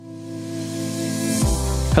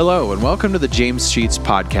Hello, and welcome to the James Sheets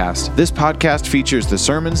Podcast. This podcast features the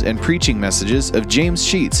sermons and preaching messages of James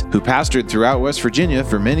Sheets, who pastored throughout West Virginia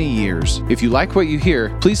for many years. If you like what you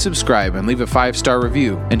hear, please subscribe and leave a 5-star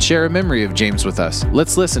review, and share a memory of James with us.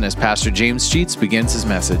 Let's listen as Pastor James Sheets begins his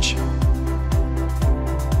message.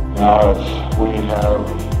 Now, as we have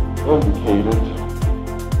indicated,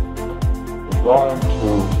 we're going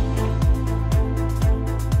to,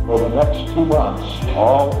 for the next 2 months,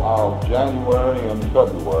 all of January and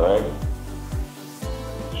February,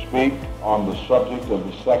 speak on the subject of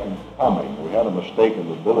the second coming. We had a mistake in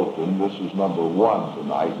the bulletin. This is number 1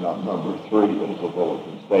 tonight, not number 3, as the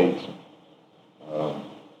bulletin states.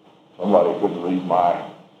 Somebody couldn't read my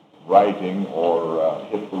writing or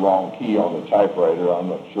hit the wrong key on the typewriter. I'm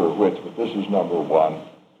not sure which, but this is number 1.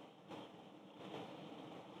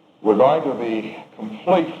 We're going to be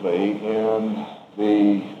completely in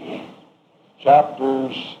the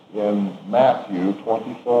chapters in Matthew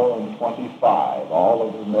 24 and 25. All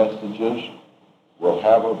of the messages will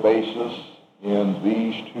have a basis in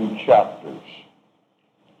these 2 chapters.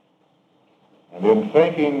 And in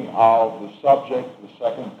thinking of the subject, the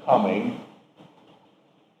second coming,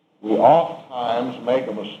 we oftentimes make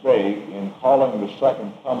a mistake in calling the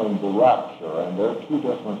second coming the rapture, and they're 2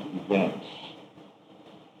 different events.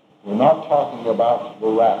 We're not talking about the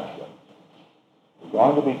rapture. We're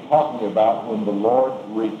going to be talking about when the Lord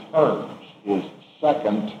returns, his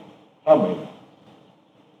second coming.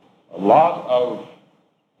 A lot of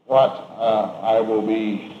what I will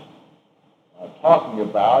be talking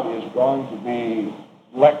about is going to be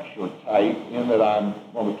lecture type, in that I'm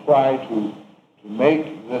going to try to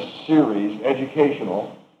make this series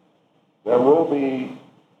educational. There will be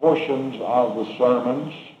portions of the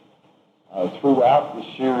sermons throughout the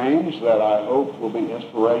series that I hope will be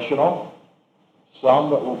inspirational.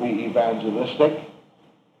 Some that will be evangelistic.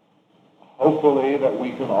 Hopefully that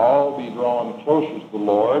we can all be drawn closer to the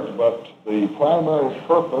Lord, but the primary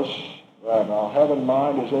purpose that I'll have in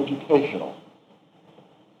mind is educational.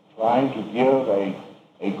 Trying to give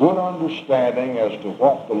a good understanding as to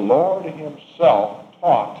what the Lord himself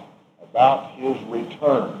taught about his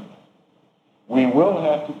return. We will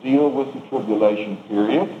have to deal with the tribulation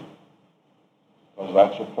period, because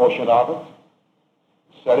that's a portion of it.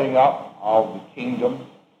 Setting up of the kingdom,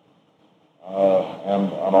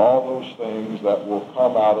 and all those things that will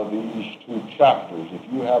come out of these 2 chapters.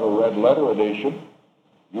 If you have a red letter edition,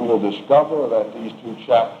 you will discover that these 2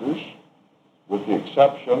 chapters, with the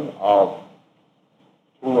exception of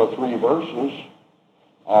 2 or 3 verses,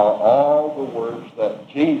 are all the words that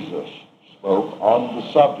Jesus spoke on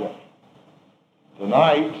the subject.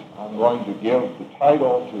 Tonight, I'm going to give the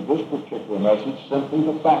title to this particular message simply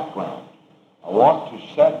the background. I want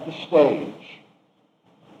to set the stage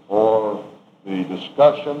for the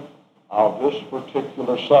discussion of this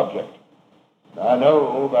particular subject. I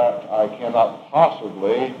know that I cannot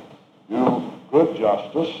possibly do good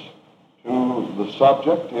justice to the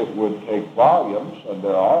subject. It would take volumes, and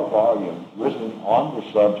there are volumes written on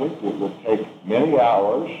the subject. It would take many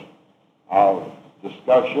hours of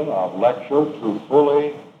discussion, of lecture, to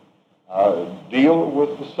fully deal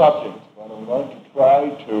with the subject. But I'm going to try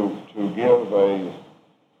to give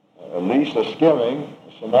at least a skimming,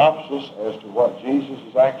 a synopsis as to what Jesus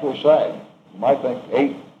is actually saying. You might think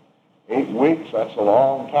 8 weeks, that's a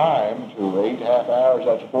long time, to 8 half hours,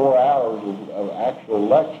 that's 4 hours of actual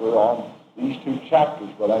lecture on these 2 chapters.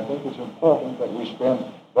 But I think it's important that we spend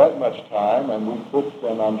that much time, and we could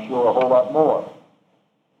spend, I'm sure, a whole lot more,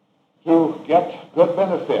 to get good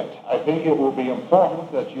benefit. I think it will be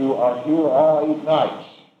important that you are here all 8 nights.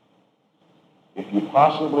 If you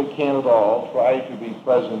possibly can at all, try to be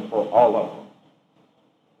present for all of them.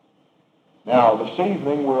 Now, this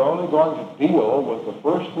evening, we're only going to deal with the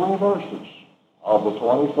first 3 verses of the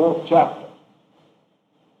 24th chapter.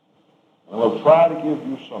 And we'll try to give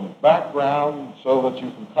you some background so that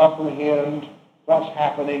you can comprehend what's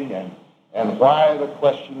happening and why the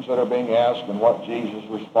questions that are being asked and what Jesus'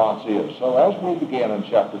 response is. So as we begin in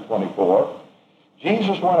chapter 24,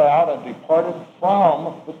 Jesus went out and departed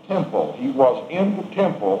from the temple. He was in the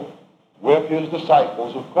temple with his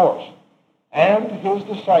disciples, of course. And his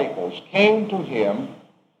disciples came to him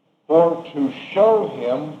for to show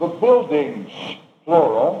him the buildings,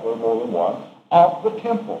 plural, there are more than one, of the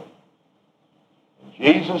temple. And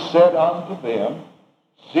Jesus said unto them,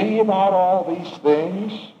 See ye not all these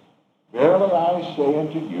things? Verily I say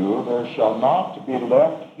unto you, there shall not be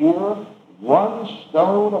left here one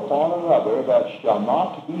stone upon another that shall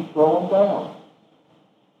not be thrown down.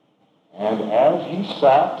 And as he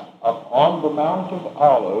sat upon the Mount of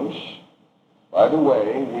Olives, by the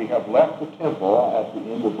way, we have left the temple at the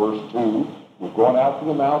end of verse 2. We're going out to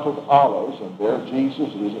the Mount of Olives, and there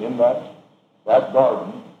Jesus is in that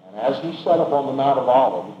garden. And as he sat upon the Mount of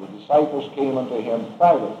Olives, the disciples came unto him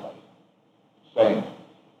privately, saying,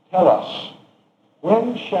 Tell us,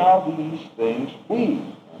 when shall these things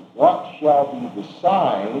be? And what shall be the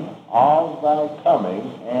sign of thy coming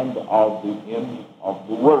and of the end of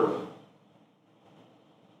the world?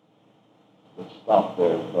 Let's stop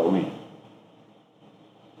there for a read.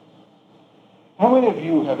 How many of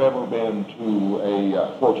you have ever been to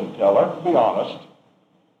a fortune teller? Be honest.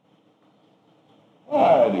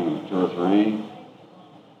 I do 2 or 3.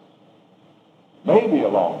 Maybe a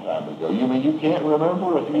long time ago. You mean you can't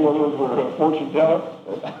remember if you ever were a fortune teller?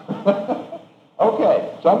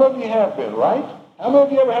 Okay, some of you have been, right? How many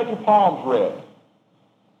of you ever had your palms read?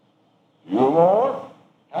 Few more.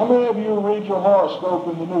 How many of you read your horoscope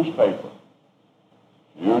in the newspaper?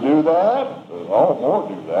 You do that? Oh, more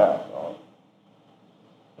do that.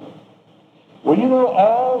 Well, you know,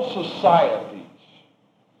 all societies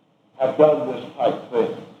have done this type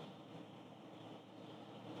thing.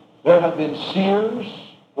 There have been seers,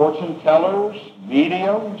 fortune tellers,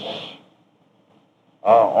 mediums,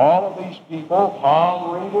 all of these people,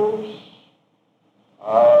 palm readers,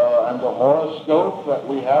 and the horoscope that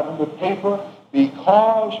we have in the paper,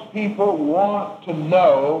 because people want to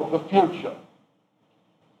know the future.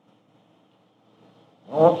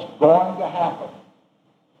 What's going to happen?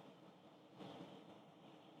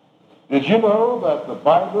 Did you know that the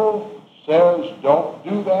Bible says don't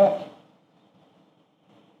do that?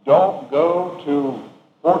 Don't go to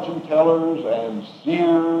fortune tellers and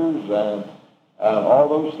seers and all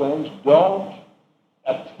those things. Don't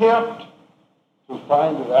attempt to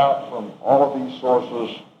find it out from all of these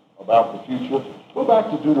sources about the future. Go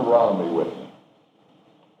back to Deuteronomy with me.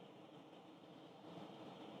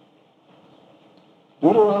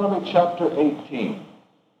 Deuteronomy chapter 18.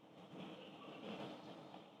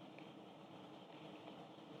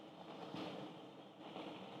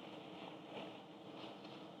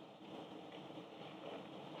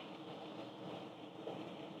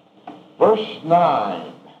 Verse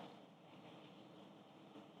 9.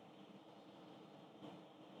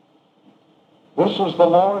 This is the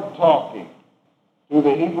Lord talking to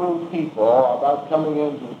the Hebrew people about coming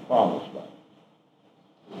into the promised land.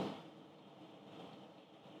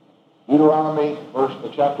 Deuteronomy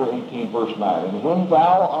chapter 18, verse 9. And when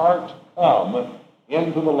thou art come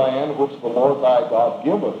into the land which the Lord thy God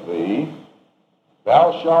giveth thee,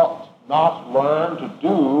 thou shalt not learn to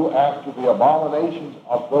do after the abominations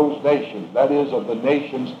of those nations, that is, of the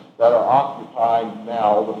nations that are occupying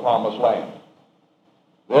now the promised land.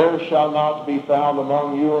 There shall not be found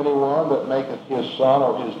among you anyone that maketh his son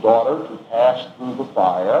or his daughter to pass through the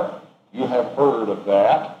fire. You have heard of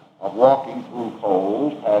that, of walking through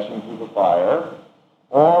coals, passing through the fire,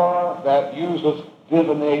 or that useth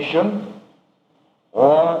divination,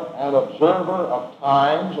 or an observer of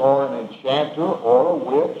times, or an enchanter, or a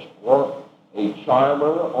witch, or a charmer,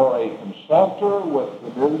 or a consulter with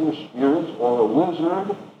familiar spirits, or a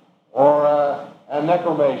wizard, or a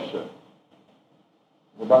necromancer.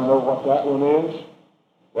 Anybody know what that one is?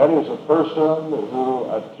 That is a person who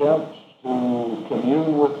attempts to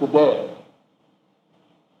commune with the dead.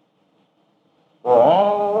 For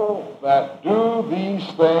all that do these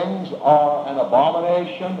things are an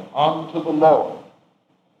abomination unto the Lord.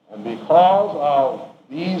 And because of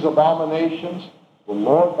these abominations, the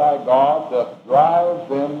Lord thy God doth drive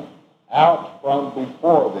them out from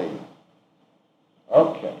before thee.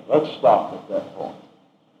 Okay, let's stop at that point.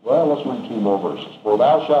 Well, let's read 2 more verses. For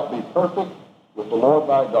thou shalt be perfect with the Lord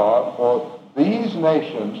thy God, for these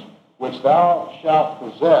nations which thou shalt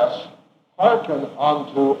possess hearken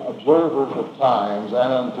unto observers of times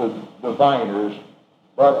and unto diviners.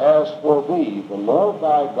 But as for thee, the Lord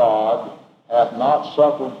thy God hath not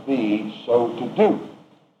suffered thee so to do.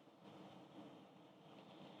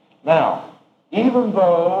 Now, even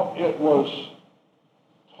though it was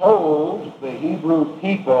told the Hebrew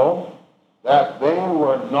people that they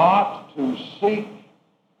were not to seek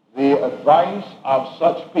the advice of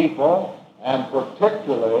such people, and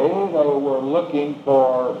particularly they were looking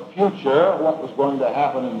for future, what was going to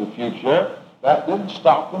happen in the future, that didn't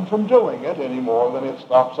stop them from doing it any more than it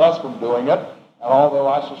stops us from doing it. And although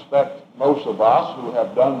I suspect most of us who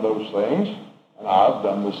have done those things, and I've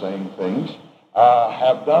done the same things,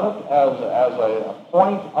 have done it as a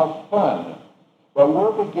point of fun. But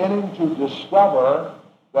we're beginning to discover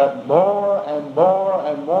that more and more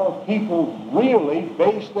and more people really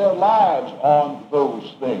base their lives on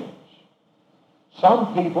those things.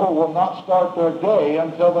 Some people will not start their day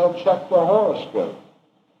until they've checked their horoscope.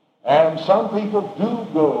 And some people do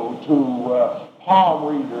go palm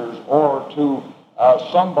readers or to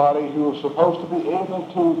somebody who is supposed to be able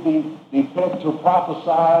to depict, to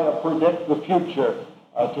prophesy or predict the future,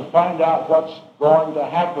 to find out what's going to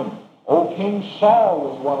happen. Old King Saul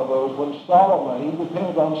was one of those. When Solomon, he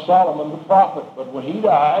depended on Solomon the prophet, but when he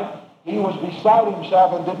died, he was beside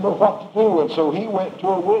himself and didn't know what to do, and so he went to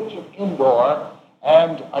a witch of Endor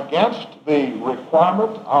and, against the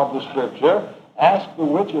requirement of the Scripture, asked the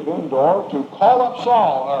witch of Endor to call up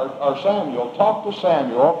Saul or Samuel, talk to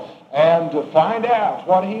Samuel, and to find out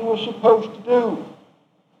what he was supposed to do.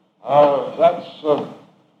 That's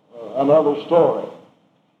another story.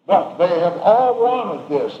 But they have all wanted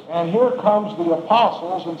this. And here comes the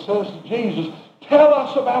apostles and says to Jesus, tell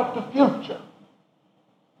us about the future.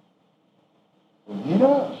 And he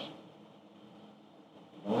does.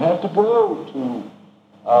 You don't have to go to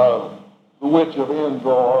the witch of Endor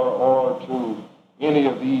or to any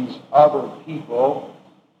of these other people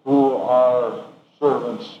who are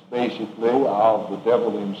servants, basically, of the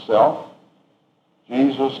devil himself.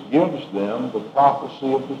 Jesus gives them the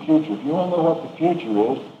prophecy of the future. If you want to know what the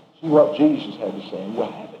future is, see what Jesus had to say, and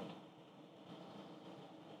you'll have it.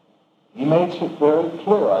 He makes it very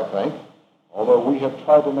clear, I think, although we have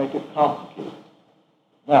tried to make it complicated.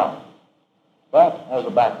 Now, that as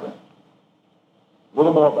a background. A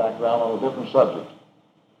little more background on a different subject.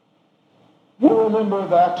 You remember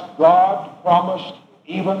that God promised,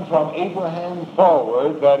 even from Abraham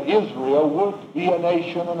forward, that Israel would be a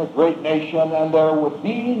nation and a great nation, and there would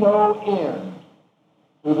be no end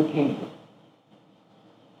to the kingdom.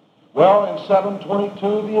 Well, in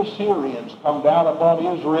 722, the Assyrians come down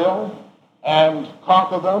upon Israel and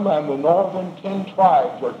conquer them, and the northern 10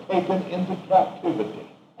 tribes are taken into captivity.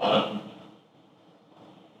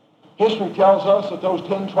 History tells us that those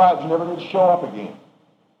 10 tribes never did show up again.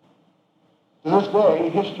 To this day,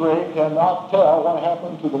 history cannot tell what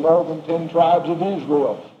happened to the northern 10 tribes of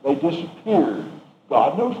Israel. They disappeared.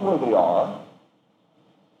 God knows where they are.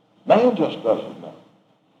 Man just doesn't know.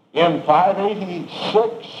 In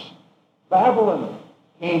 586, Babylon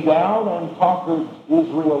came down and conquered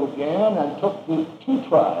Israel again and took the 2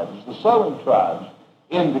 tribes, the southern tribes,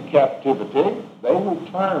 into captivity. They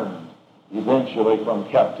returned eventually from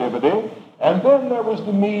captivity. And then there was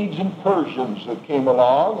the Medes and Persians that came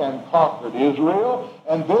along and conquered Israel.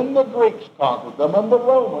 And then the Greeks conquered them and the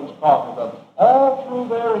Romans conquered them. All through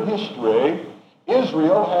their history,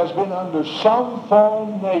 Israel has been under some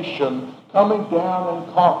foreign nation coming down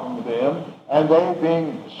and conquering them, and they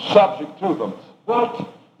being subject to them. But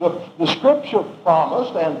the Scripture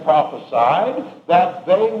promised and prophesied that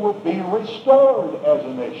they would be restored as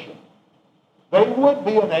a nation. They would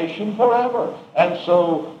be a nation forever. And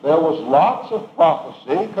so there was lots of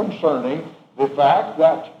prophecy concerning the fact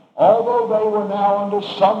that although they were now under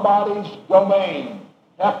somebody's domain,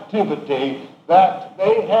 captivity, that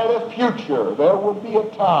they had a future. There would be a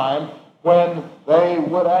time when they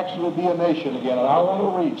would actually be a nation again. And I want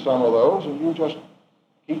to read some of those, and you just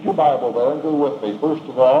keep your Bible there and go with me. First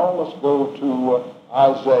of all, let's go to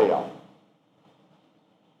Isaiah.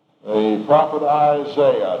 The prophet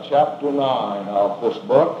Isaiah, chapter 9 of this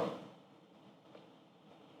book.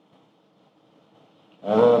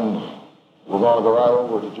 And then we're going to go right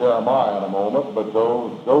over to Jeremiah in a moment, but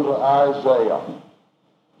go to Isaiah.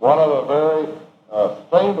 One of the very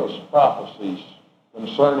famous prophecies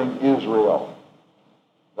concerning Israel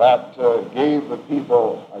that gave the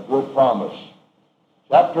people a good promise.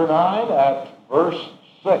 Chapter 9 at verse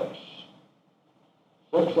 6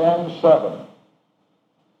 and 7.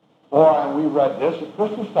 And we read this at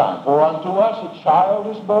Christmas time. For unto us a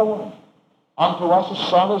child is born, unto us a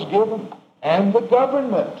son is given, and the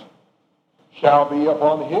government shall be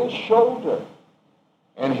upon his shoulder,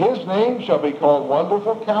 and his name shall be called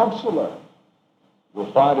Wonderful Counselor.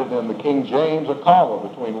 You'll find it in the King James, a comma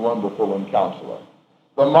between wonderful and counselor.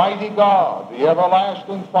 The mighty God, the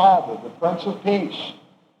everlasting Father, the Prince of Peace,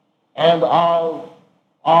 and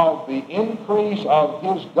of the increase of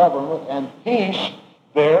his government and peace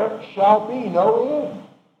there shall be no end.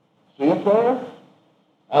 See it there?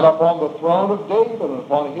 And upon the throne of David and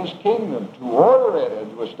upon his kingdom, to order it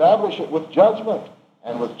and to establish it with judgment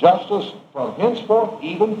and with justice from henceforth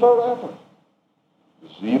even forever. The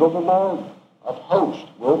zeal of the Lord of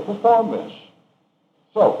hosts will perform this.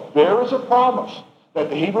 So, there is a promise that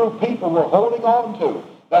the Hebrew people were holding on to,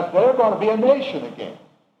 that they're going to be a nation again.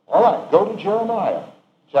 All right, go to Jeremiah,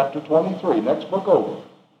 chapter 23, next book over.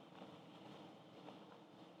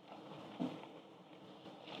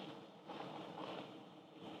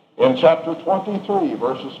 In chapter 23,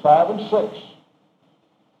 verses 5 and 6.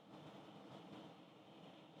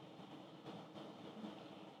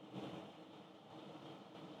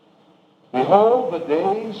 Behold,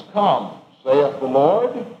 days come, saith the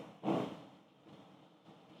Lord,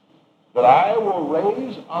 that I will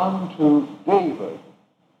raise unto David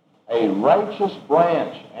a righteous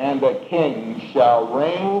branch, and a king shall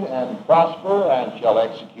reign and prosper, and shall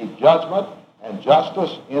execute judgment and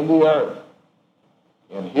justice in the earth.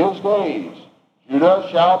 In his days Judah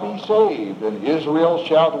shall be saved, and Israel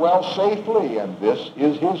shall dwell safely, and this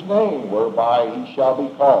is his name, whereby he shall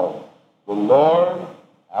be called, the Lord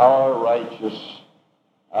our righteousness.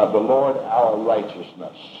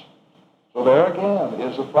 So there again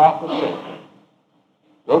is a prophecy.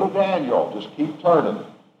 Go to Daniel. Just keep turning.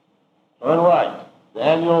 Turn right.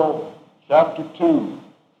 Daniel chapter 2.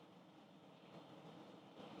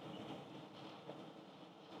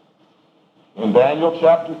 In Daniel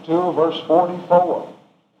chapter 2, verse 44.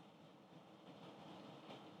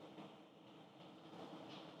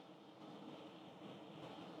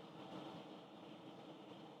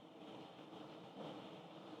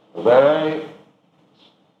 A very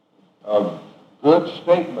good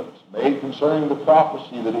statement made concerning the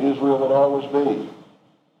prophecy that Israel would always be.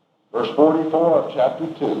 Verse 44 of chapter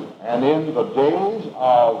 2, and in the days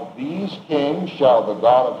of these kings shall the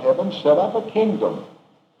God of heaven set up a kingdom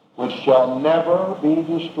which shall never be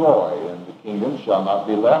destroyed, and the kingdom shall not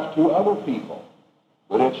be left to other people,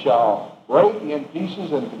 but it shall break in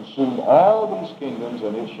pieces and consume all these kingdoms,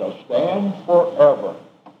 and it shall stand forever.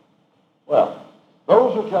 Well,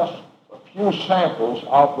 those are just a few samples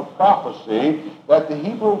of the prophecy that the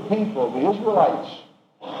Hebrew people, the Israelites,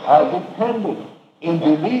 depended in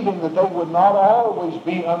believing that they would not always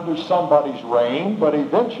be under somebody's reign, but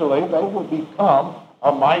eventually they would become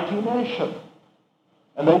a mighty nation.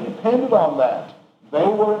 And they depended on that. They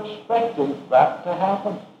were expecting that to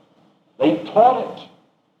happen. They taught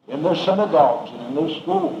it in their synagogues and in their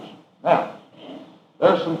schools. Now,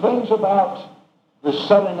 there's some things about the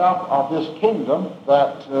setting up of this kingdom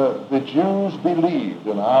that the Jews believed,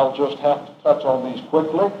 and I'll just have to touch on these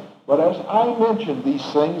quickly. But as I mentioned these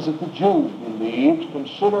things that the Jews believed,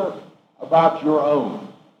 consider about your own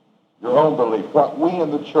belief, what we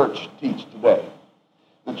in the church teach today.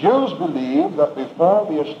 The Jews believed that before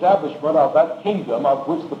the establishment of that kingdom of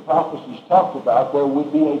which the prophecies talked about, there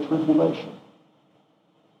would be a tribulation.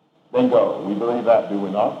 Bingo. We believe that, do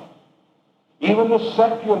we not? Even the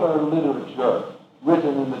secular literature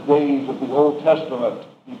written in the days of the Old Testament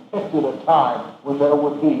depicted a time when there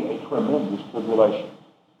would be a tremendous tribulation.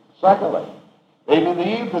 Secondly, they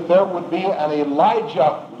believed that there would be an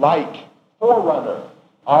Elijah-like forerunner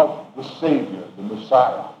of the Savior, the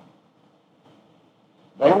Messiah.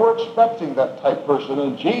 They were expecting that type person,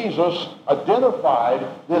 and Jesus identified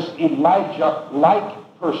this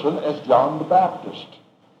Elijah-like person as John the Baptist.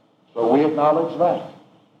 So we acknowledge that.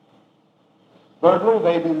 Thirdly,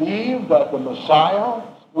 they believed that the Messiah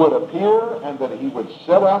would appear and that he would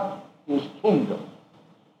set up his kingdom.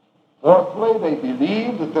 Fourthly, they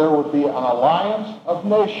believed that there would be an alliance of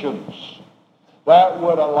nations that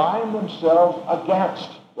would align themselves against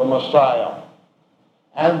the Messiah,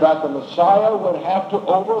 and that the Messiah would have to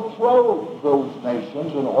overthrow those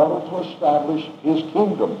nations in order to establish his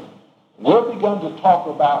kingdom. We've begun to talk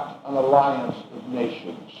about an alliance of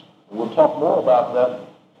nations. We'll talk more about that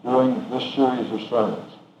during this series of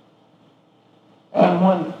sermons. And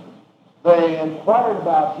when they inquired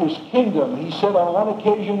about his kingdom, he said on one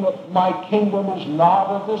occasion that my kingdom is not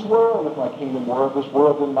of this world. If my kingdom were of this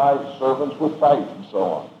world, then my servants would fight, and so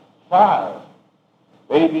on. 5,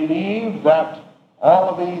 they believed that all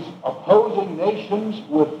of these opposing nations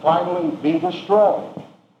would finally be destroyed.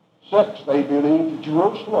 6, they believed that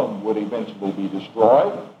Jerusalem would eventually be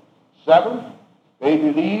destroyed. 7, they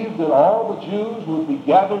believed that all the Jews would be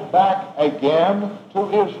gathered back again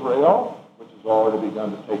to Israel, which has already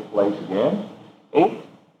begun to take place again. 8,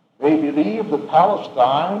 they believed that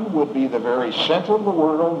Palestine would be the very center of the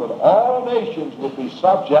world, that all nations would be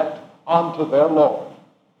subject unto their Lord.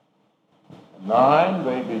 9,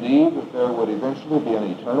 they believed that there would eventually be an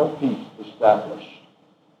eternal peace established.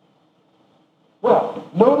 Well,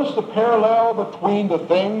 notice the parallel between the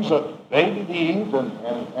things that they believed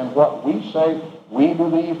and what we say we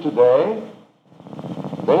believe today.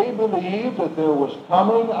 They believed that there was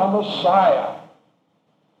coming a Messiah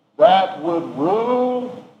that would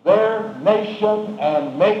rule their nation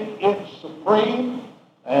and make it supreme,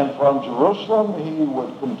 and from Jerusalem he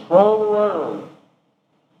would control the world.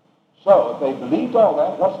 So, if they believed all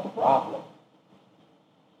that, what's the problem?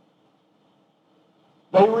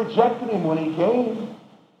 They rejected him when he came.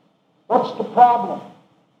 What's the problem?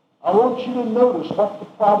 I want you to notice what the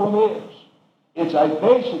problem is. It's a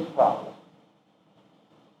basic problem.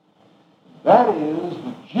 That is,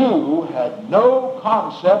 the Jew had no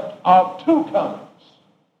concept of two comings.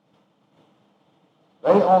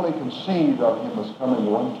 They only conceived of him as coming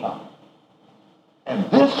one time. And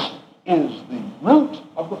this is the root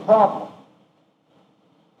of the problem.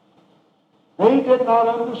 They did not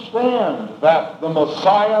understand that the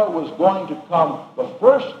Messiah was going to come the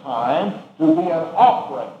first time to be an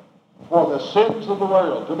offering for the sins of the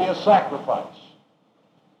world, to be a sacrifice.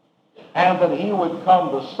 And that he would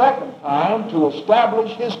come the second time to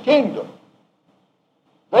establish his kingdom.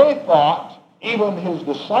 They thought, even his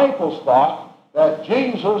disciples thought, that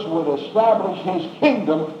Jesus would establish his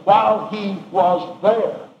kingdom while he was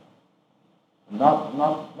there.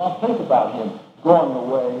 Not think about him going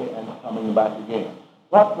away and coming back again.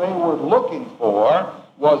 What they were looking for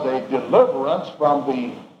was a deliverance from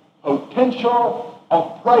the potential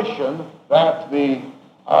oppression that the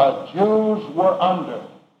Jews were under.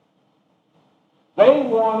 They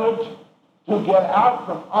wanted to get out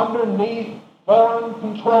from underneath foreign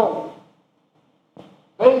control.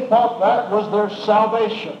 They thought that was their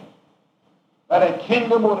salvation, that a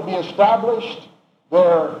kingdom would be established.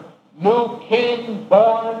 Their new king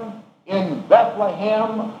born in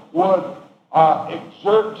Bethlehem would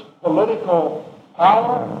exert political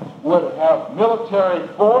power, would have military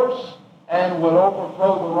force, and would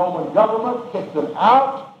overthrow the Roman government, kick them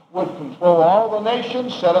out, would control all the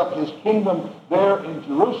nations, set up his kingdom there in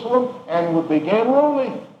Jerusalem, and would begin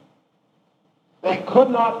ruling. They could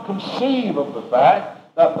not conceive of the fact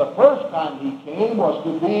that the first time he came was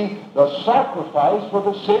to be the sacrifice for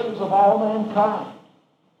the sins of all mankind.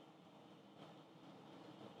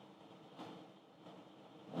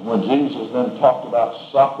 And when Jesus then talked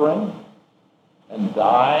about suffering and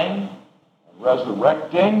dying and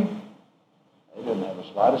resurrecting, they didn't have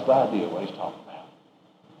the slightest idea what he's talking about.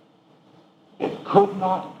 It could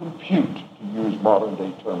not compute, to use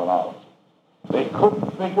modern-day terminology. They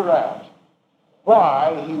couldn't figure out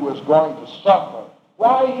why he was going to suffer,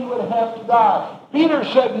 why he would have to die. Peter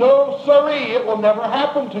said, "No, sirree, it will never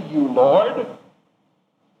happen to you, Lord."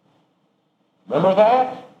 Remember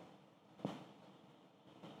that?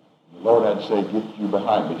 The Lord had to say, "Get you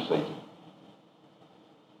behind me, Satan."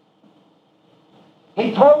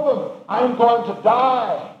 He told them, "I'm going to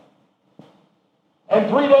die. And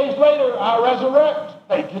 3 days later, I'll resurrect."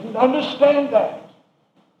 They didn't understand that.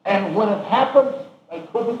 And when it happened, they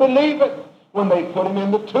couldn't believe it. When they put him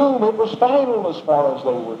in the tomb, it was final as far as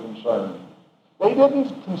they were concerned. They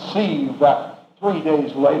didn't conceive that 3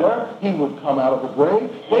 days later he would come out of the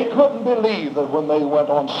grave. They couldn't believe that when they went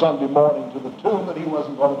on Sunday morning to the tomb that he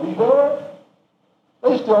wasn't going to be there.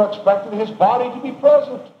 They still expected his body to be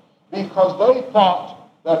present because they thought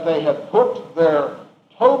that they had put their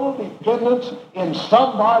total dependence in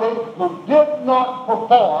somebody who did not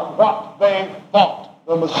perform what they thought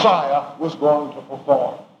the Messiah was going to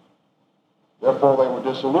perform. Therefore, they were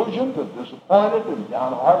disillusioned and disappointed and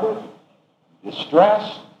downhearted,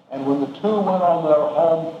 distressed, and when the two went on their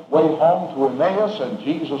way home to Emmaus and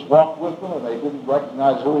Jesus walked with them and they didn't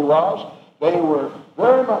recognize who he was, they were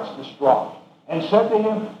very much distraught and said to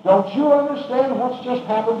him, "Don't you understand what's just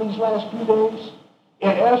happened these last few days?"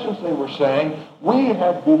 In essence, they were saying, "We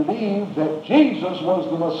had believed that Jesus was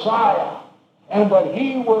the Messiah and that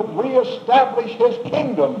he would reestablish his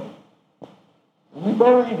kingdom. And we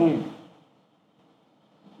buried him.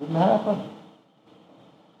 It didn't happen."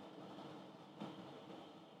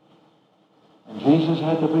 And Jesus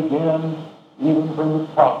had to begin, even from the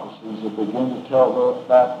prophecies, that begin to tell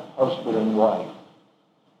that husband and wife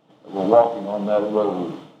that were walking on that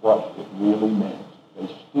road what it really meant. They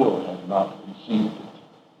still had not conceived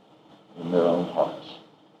it in their own hearts.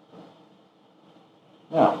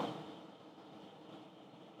 Now,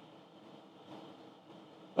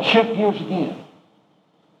 let's shift gears again.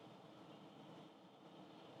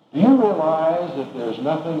 Do you realize that there's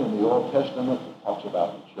nothing in the Old Testament that talks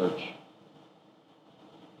about the church?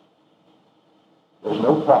 There's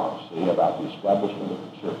no prophecy about the establishment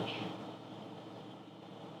of the church,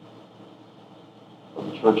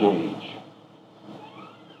 of the church age.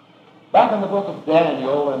 Back in the book of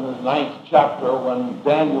Daniel, in the 9th chapter, when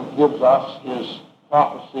Daniel gives us his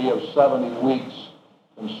prophecy of 70 weeks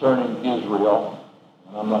concerning Israel,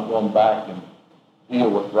 and I'm not going back and deal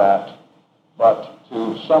with that, but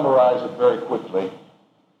to summarize it very quickly,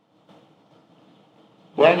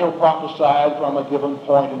 Daniel prophesied from a given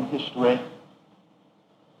point in history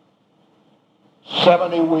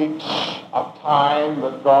 70 weeks of time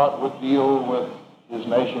that God would deal with his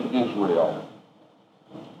nation Israel.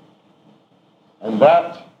 And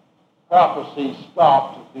that prophecy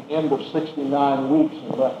stopped at the end of 69 weeks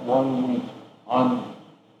and left 1 week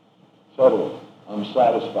unsettled,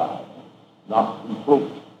 unsatisfied, not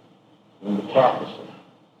complete in the prophecy.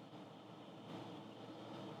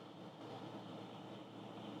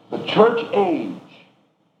 The church age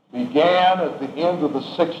began at the end of the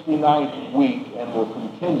 69th week and will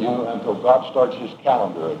continue until God starts his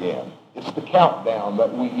calendar again. It's the countdown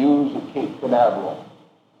that we use at Cape Canaveral.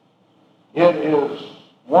 It is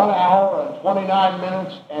 1 hour and 29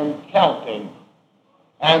 minutes and counting.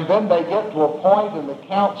 And then they get to a point and the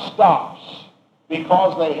count stops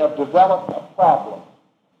because they have developed a problem.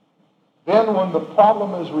 Then when the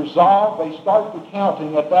problem is resolved, they start the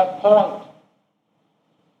counting at that point.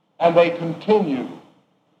 And they continue.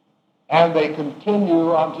 And they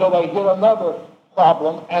continue until they hit another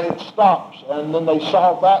problem and it stops. And then they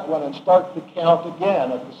solve that one and start to count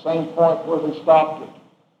again at the same point where they stopped it.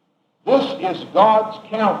 This is God's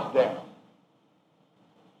countdown.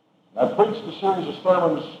 I preached a series of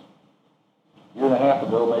sermons a year and a half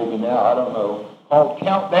ago, maybe now, I don't know, called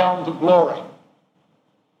Countdown to Glory.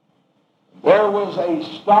 There was a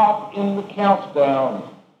stop in the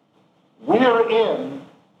countdown. We're in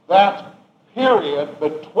that period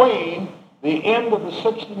between the end of the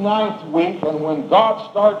 69th week and when God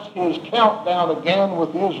starts his countdown again with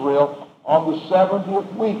Israel on the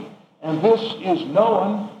 70th week. And this is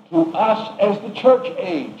known to us as the church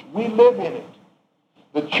age. We live in it.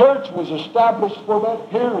 The church was established for that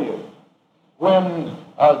period when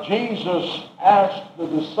Jesus asked the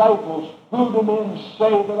disciples, "Who do men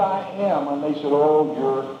say that I am?" And they said,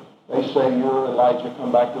 they say you're Elijah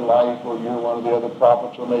come back to life, or you're one of the other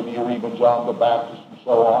prophets, or maybe you're even John the Baptist, and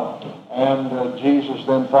so on. And Jesus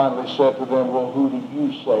then finally said to them, "Well, who do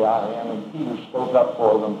you say I am?" And Peter spoke up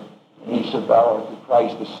for them. And he said, "Thou art the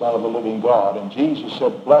Christ, the Son of the living God." And Jesus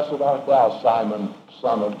said, "Blessed art thou, Simon,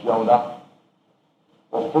 son of Jonah.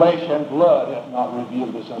 For flesh and blood hath not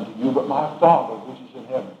revealed this unto you, but my Father which is in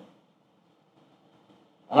heaven.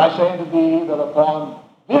 And I say unto thee that upon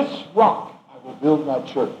this rock I will build my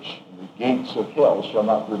church, and the gates of hell shall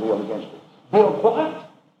not prevail against it." Build what?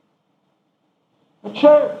 The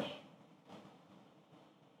church.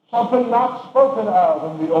 Something not spoken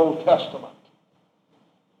of in the Old Testament.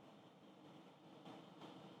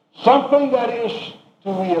 Something that is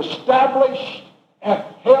to be established and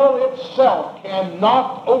hell itself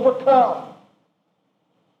cannot overcome.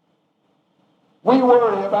 We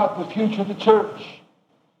worry about the future of the church.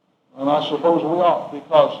 And I suppose we ought,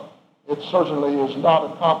 because it certainly is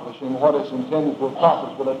not accomplishing what it's intended to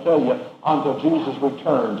accomplish. But I tell you, until Jesus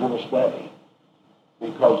returns, it'll stay.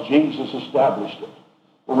 Because Jesus established it.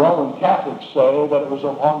 The Roman Catholics say that it was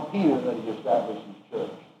upon Peter that he established his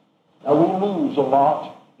church. Now we lose a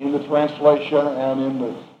lot in the translation and in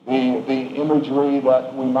the imagery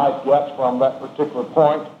that we might get from that particular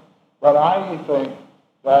point. But I think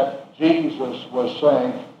that Jesus was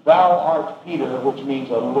saying, "Thou art Peter," which means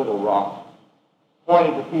a little rock.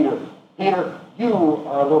 Pointing to Peter. "Peter, you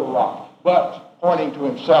are a little rock." But pointing to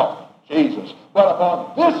himself, Jesus. "But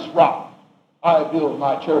upon this rock I build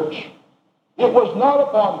my church." It was not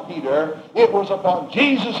upon Peter, it was upon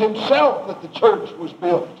Jesus himself that the church was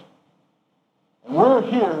built. And we're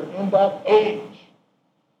here in that age.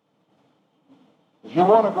 If you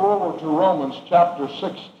want to go over to Romans chapter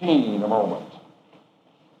 16 a moment.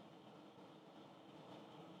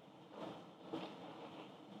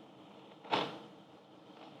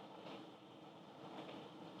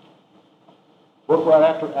 Look right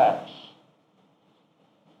after Acts.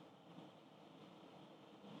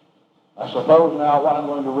 I suppose now what I'm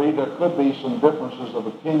going to read, there could be some differences of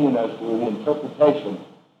opinion as to the interpretation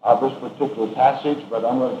of this particular passage, but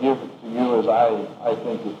I'm going to give it to you as I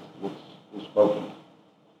think it's spoken.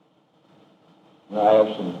 And I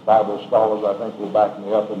have some Bible scholars I think will back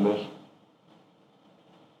me up in this.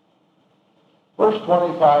 Verse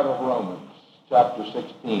 25 of Romans, chapter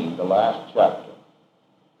 16, the last chapter.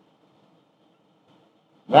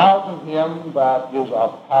 "Now to him that is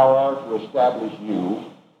of power to establish you,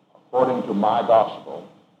 according to my gospel,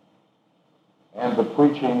 and the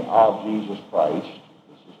preaching of Jesus Christ,"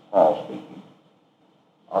 this is Paul speaking,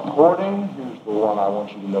 "according," here's the one I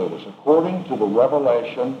want you to notice, "according to the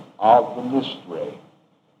revelation of the mystery,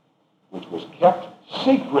 which was kept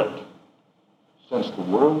secret since the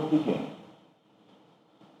world began,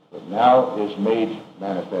 but now is made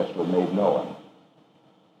manifest or made known."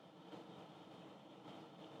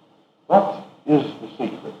 What is the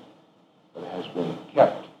secret that has been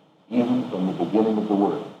kept even from the beginning of the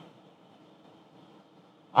world?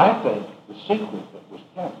 I think the secret that was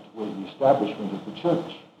kept was the establishment of the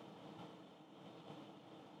church.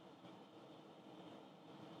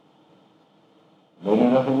 They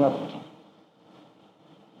knew nothing of it.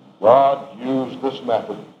 God used this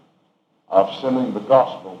method of sending the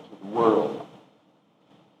gospel to the world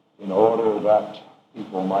in order that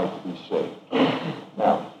people might be saved.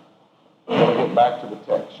 Now, I'm going to get back to the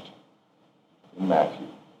text in Matthew.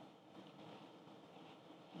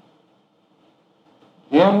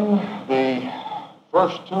 In the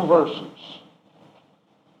first two verses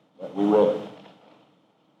that we read,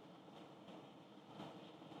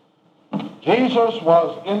 Jesus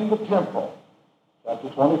was in the temple, chapter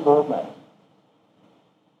 24 of Matthew,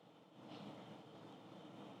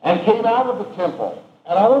 and came out of the temple.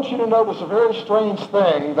 And I want you to notice a very strange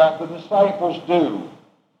thing that the disciples do.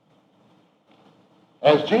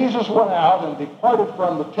 As Jesus went out and departed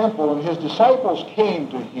from the temple, and his disciples came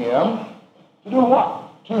to him to do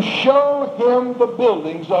what? To show him the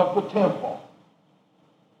buildings of the temple,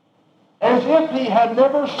 as if he had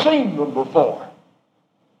never seen them before.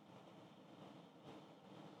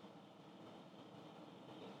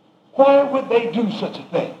 Why would they do such a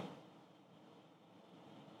thing?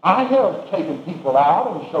 I have taken people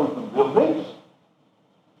out and showed them buildings.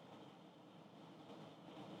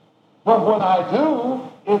 But when I do,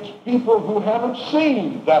 it's people who haven't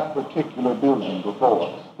seen that particular building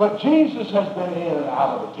before. But Jesus has been in and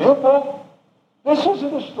out of the temple. This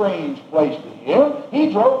isn't a strange place to him.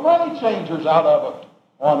 He drove money changers out of it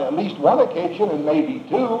on at least one occasion, and maybe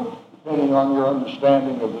two, depending on your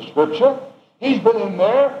understanding of the Scripture. He's been in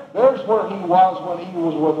there. There's where he was when he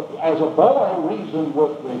was, as a boy, reasoned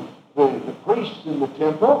with the priests in the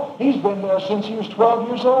temple. He's been there since he was 12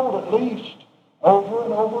 years old at least, over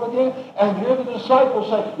and over again. And here the disciples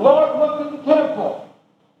say, Lord, look at the temple.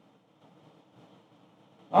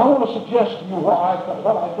 I want to suggest to you what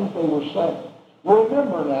I think they were saying.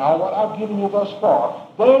 Remember now what I've given you thus far.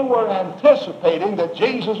 They were anticipating that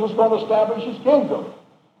Jesus was going to establish his kingdom.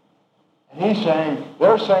 And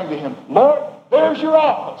they're saying to him, Lord, there's your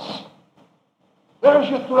office. There's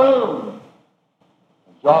your throne.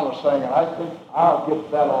 And John was saying, I think I'll get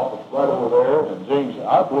that office right over there. And James said,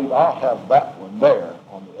 I believe I'll have that one there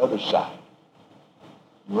on the other side.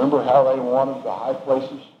 You remember how they wanted the high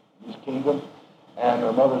places in his kingdom? And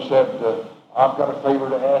their mother said, I've got a favor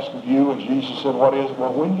to ask of you. And Jesus said, what is it?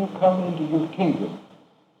 Well, when you come into your kingdom,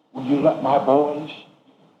 will you let my boys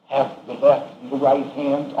have the left and the right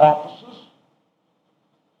hand offices?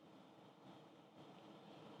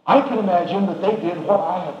 I can imagine that they did what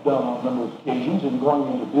I have done on a number of occasions in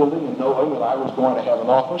going into a building and knowing that I was going to have an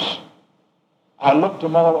office. I looked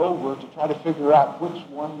them all over to try to figure out which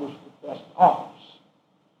one was the best office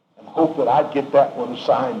and hope that I'd get that one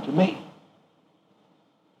assigned to me.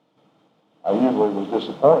 I usually was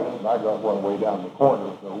disappointed, and I got one way down the corner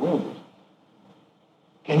with no windows.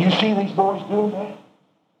 Can you see these boys doing that?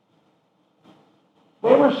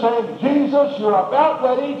 They were saying, Jesus, you're about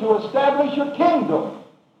ready to establish your kingdom.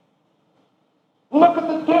 Look at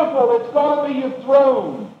the temple. It's going to be your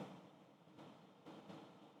throne.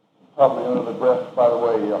 Probably under the breath, by the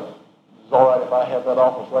way, is it all right if I have that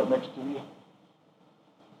office right next to you?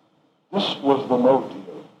 This was the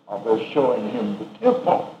motive of their showing him the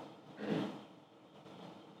temple.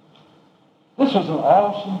 This is an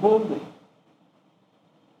awesome building.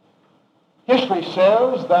 History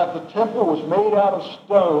says that the temple was made out of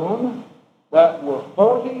stone that were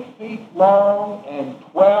 40 feet long and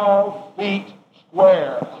 12 feet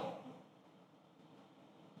square.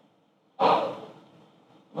 I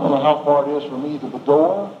don't know how far it is from me to the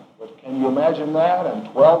door, but can you imagine that? And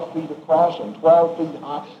 12 feet across and 12 feet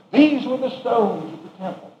high. These were the stones of the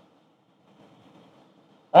temple.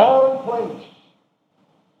 All in place.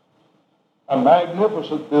 A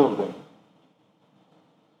magnificent building.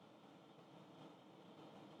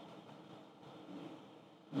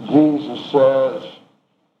 Jesus says,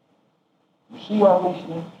 you see all these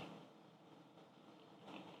things?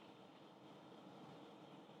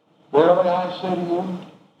 Verily I say to you,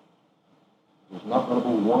 there's not going to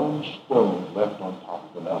be one stone left on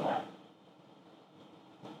top of another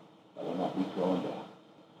that will not be thrown down.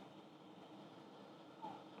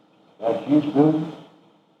 That huge building,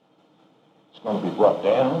 it's going to be brought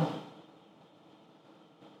down.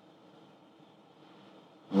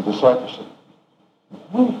 And the disciples said,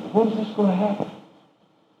 when is this going to happen?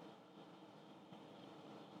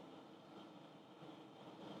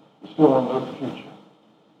 We still don't know the future.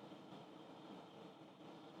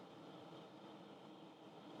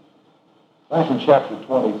 Back in chapter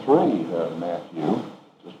 23 there in Matthew,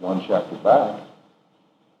 just one chapter back,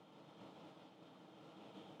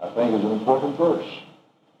 I think is an important verse.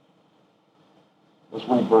 Let's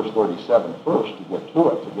read verse 37 first to get to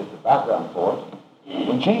it, to get the background for it.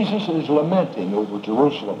 When Jesus is lamenting over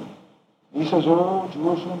Jerusalem, he says, "Oh,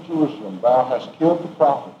 Jerusalem, Jerusalem, thou hast killed the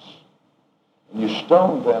prophets, and you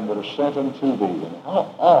stoned them that are sent unto thee. And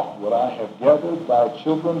how oft would I have gathered thy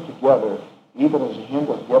children together, even as a hen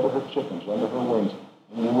doth gather her chickens under her wings,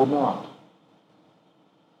 and you would not.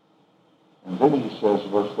 And then he says,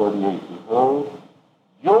 verse 38, behold,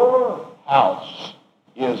 your house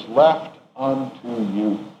is left unto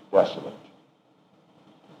you desolate.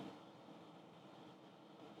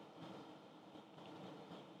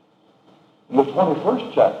 In the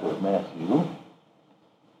 21st chapter of Matthew,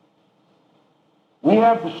 we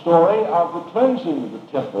have the story of the cleansing of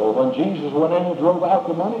the temple when Jesus went in and drove out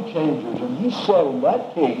the money changers. And he said in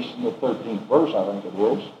that case, in the 13th verse, I think it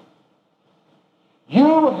is,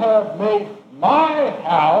 you have made my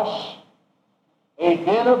house a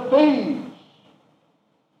den of thieves.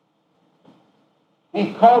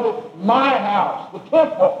 He called it my house, the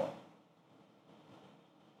temple.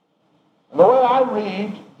 And the way I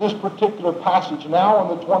read this particular passage now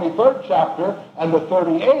in the 23rd chapter and the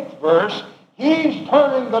 38th verse, he's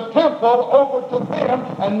turning the temple over to them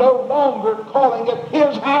and no longer calling it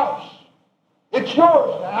his house. It's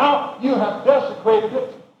yours now. You have desecrated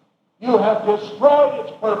it. You have destroyed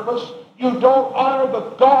its purpose. You don't honor the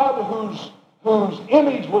God whose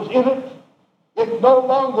image was in it. It no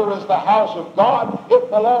longer is the house of God. It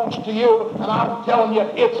belongs to you. And I'm telling you,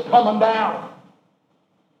 it's coming down.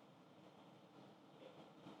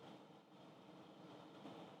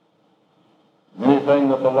 Anything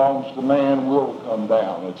that belongs to man will come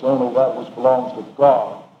down. It's only that which belongs to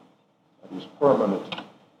God that is permanent.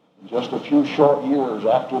 In just a few short years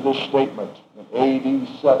after this statement, in AD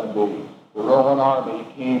 70, the Roman army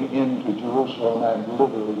came into Jerusalem and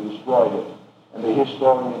literally destroyed it. And the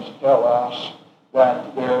historians tell us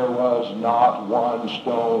that there was not one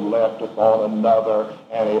stone left upon another,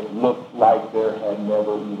 and it looked like there had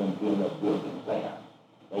never even been a building there.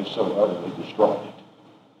 They so utterly destroyed it.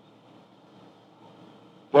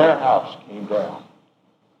 Their house came down.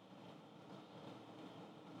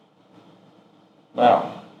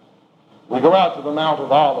 Now, we go out to the Mount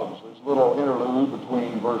of Olives. There's a little interlude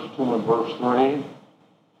between verse 2 and verse 3.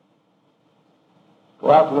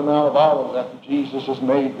 Go out to the Mount of Olives after Jesus has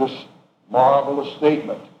made this marvelous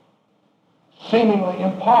statement. Seemingly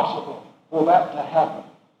impossible for that to happen.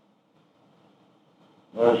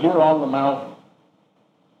 They're here on the mountain,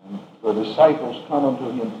 and the disciples come unto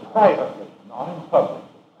him privately, not in public,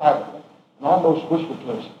 but privately, and almost whisper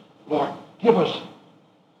to us, Lord, give us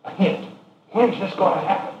a hint. When's this going to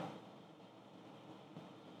happen?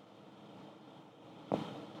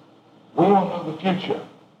 We don't know the future.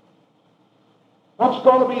 What's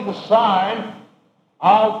going to be the sign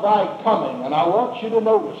of thy coming? And I want you to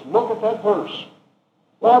notice, look at that verse.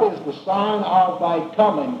 What is the sign of thy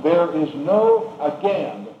coming? There is no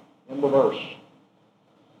again in the verse.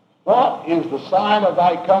 What is the sign of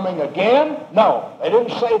thy coming again? No, they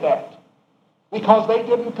didn't say that. Because they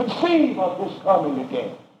didn't conceive of his coming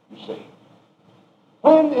again, you see.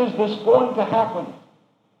 When is this going to happen?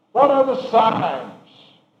 What are the signs?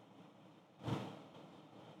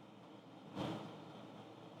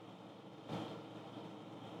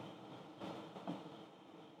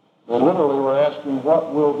 They literally were asking,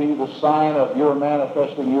 what will be the sign of your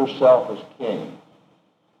manifesting yourself as king?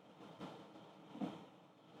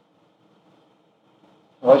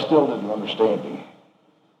 Well, I still didn't understand him.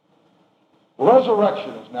 The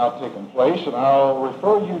resurrection has now taken place, and I'll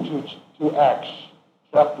refer you to Acts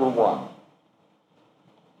chapter 1.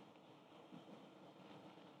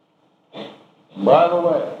 And by the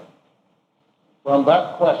way, from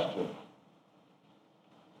that question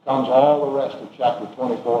comes all the rest of chapter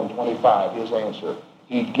 24 and 25, his answer.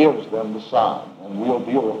 He gives them the sign, and we'll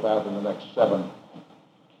deal with that in the next 7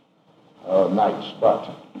 nights. But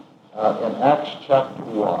in Acts chapter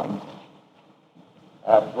 1,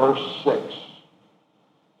 at verse 6,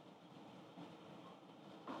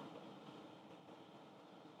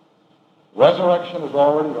 resurrection is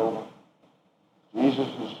already over. Jesus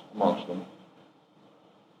is amongst them.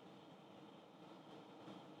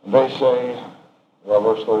 And they say, well,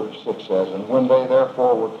 verse 36 says, and when they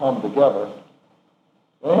therefore were come together,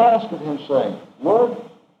 they asked of him, saying, Lord,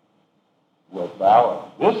 wilt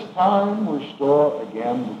thou at this time restore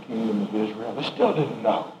again the kingdom of Israel? They still didn't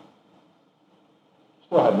know.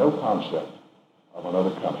 Still had no concept of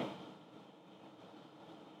another coming.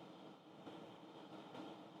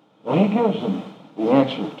 Well, he gives them the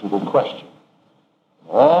answer to the question.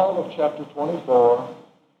 All of chapter 24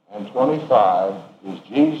 and 25 is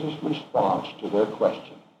Jesus' response to their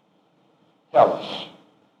question. Tell us,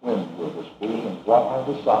 when will this be, and what are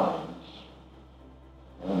the signs?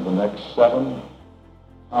 And in the next 7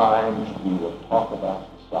 times we will talk about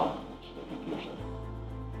the signs that he gives them.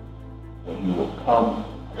 When he will come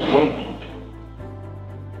again,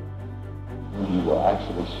 when he will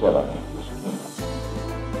actually set up his kingdom.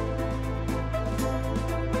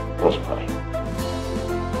 Let's pray.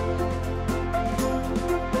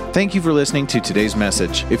 Thank you for listening to today's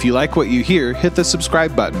message. If you like what you hear, hit the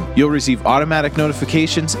subscribe button. You'll receive automatic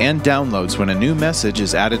notifications and downloads when a new message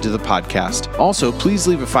is added to the podcast. Also, please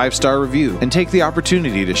leave a 5-star review and take the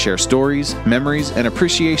opportunity to share stories, memories, and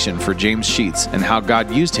appreciation for James Sheets and how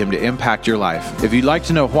God used him to impact your life. If you'd like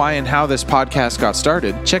to know why and how this podcast got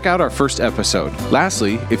started, check out our first episode.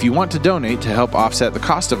 Lastly, if you want to donate to help offset the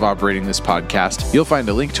cost of operating this podcast, you'll find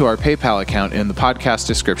a link to our PayPal account in the podcast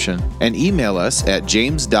description, and email us at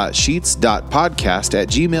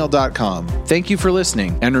james.sheets.podcast@gmail.com. Thank you for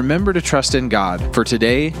listening, and remember to trust in God for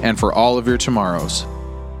today and for all of your tomorrows.